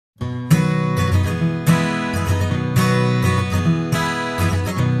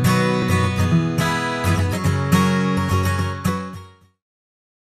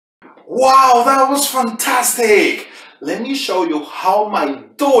Wow, that was fantastic! Let me show you how my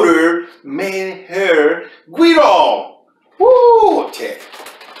daughter made her Guiro. Woo! Okay,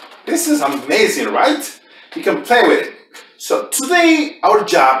 this is amazing, right? You can play with it. So today our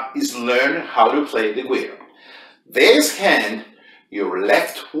job is learn how to play the Guiro. This hand, your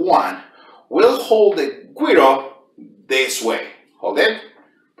left one, will hold the Guiro this way. Hold it,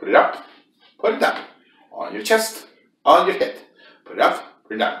 put it up, put it down, on your chest, on your head. Put it up,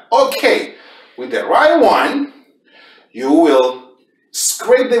 put it down. Okay, with the right one, you will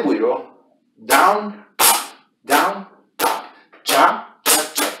scrape the Guiro down, up, down, up. Cha, cha,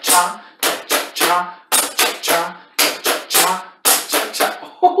 cha, cha, cha, cha, cha, cha, cha, cha, cha, cha.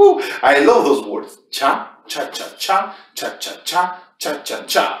 Oh, I love those words. Cha, cha, cha, cha, cha, cha, cha, cha, cha,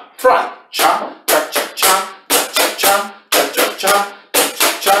 cha. Try. Cha, cha, cha, cha, cha, cha, cha, cha, cha,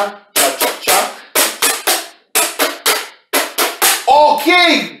 cha, cha, cha, cha.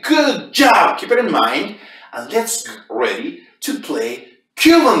 Okay, good job. Keep it in mind, and let's get ready to play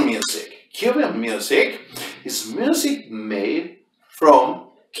Cuban music. Cuban music is music made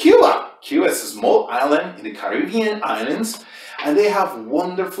from Cuba. Cuba is a small island in the Caribbean islands, and they have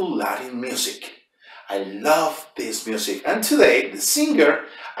wonderful Latin music. I love this music, and today the singer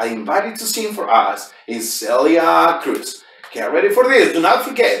I invited to sing for us is Celia Cruz. Get ready for this. Do not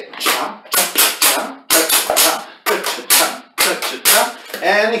forget. Cha, cha, cha, cha, cha, cha, cha, cha, cha, cha, cha.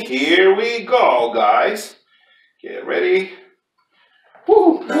 And here we go, guys. Get ready.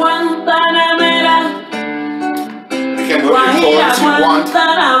 Woo. Guantanamera. You can go as far as you want.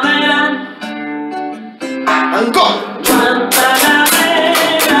 And go.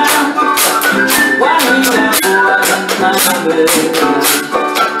 Guantanamera. Guantanamera.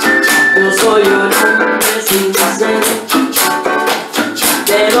 Yo soy un hombre sincero.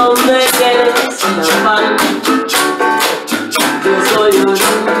 De donde quieres sin afán. Yo soy un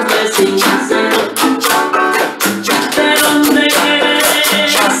hombre sincero. De donde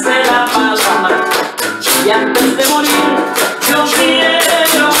quieres hacer la paloma. Y antes de morir, yo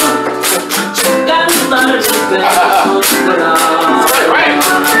quiero cantar mis versos de la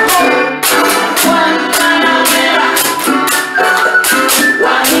Guantanamera,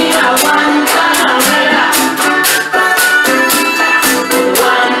 Guajira, Guantanamera,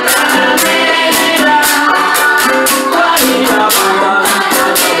 Guantanamera, Guajira, Guantanamera.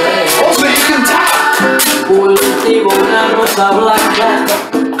 Also, you can tap. Cultivo una rosa blanca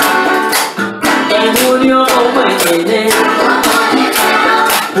en junio o en enero.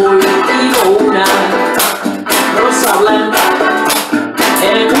 Cultivo una rosa blanca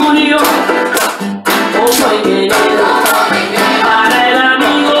en junio o en enero. Para el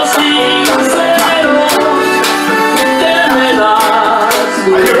amigo sincero que me da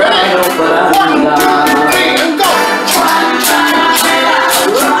su dinero para mirar.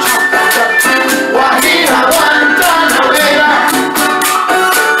 Guajira, Guantanamera.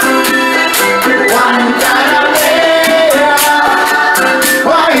 Guantanamera.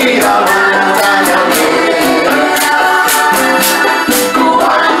 Guajira, Guantanamera.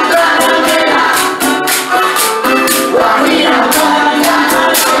 Guantanamera. Guajira,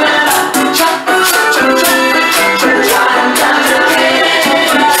 Guantanamera. Cha, cha, cha, cha, cha.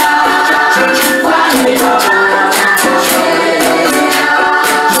 Guantanamera.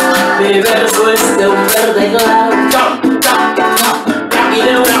 Mi verso es de un verde claro y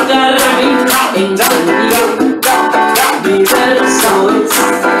de un carmín encendido. Mi verso es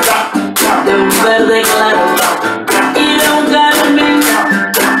de un verde claro y de un carmín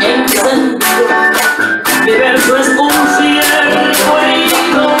encendido. Mi verso es un ciervo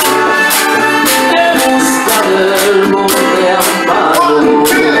herido que busca del monte amparo.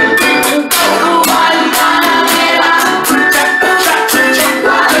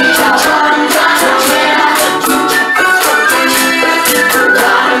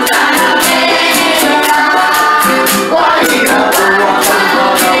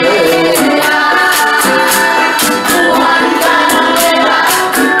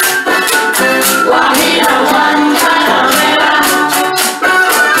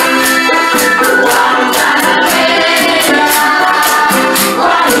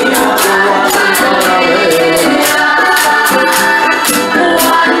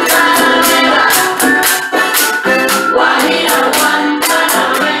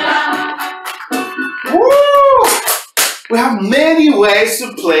 We have many ways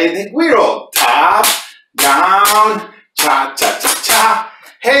to play the Guiro. Top, down, cha, cha, cha, cha.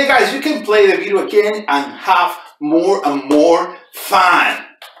 Hey guys, you can play the video again and have more and more fun.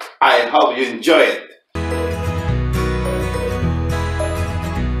 I hope you enjoy it.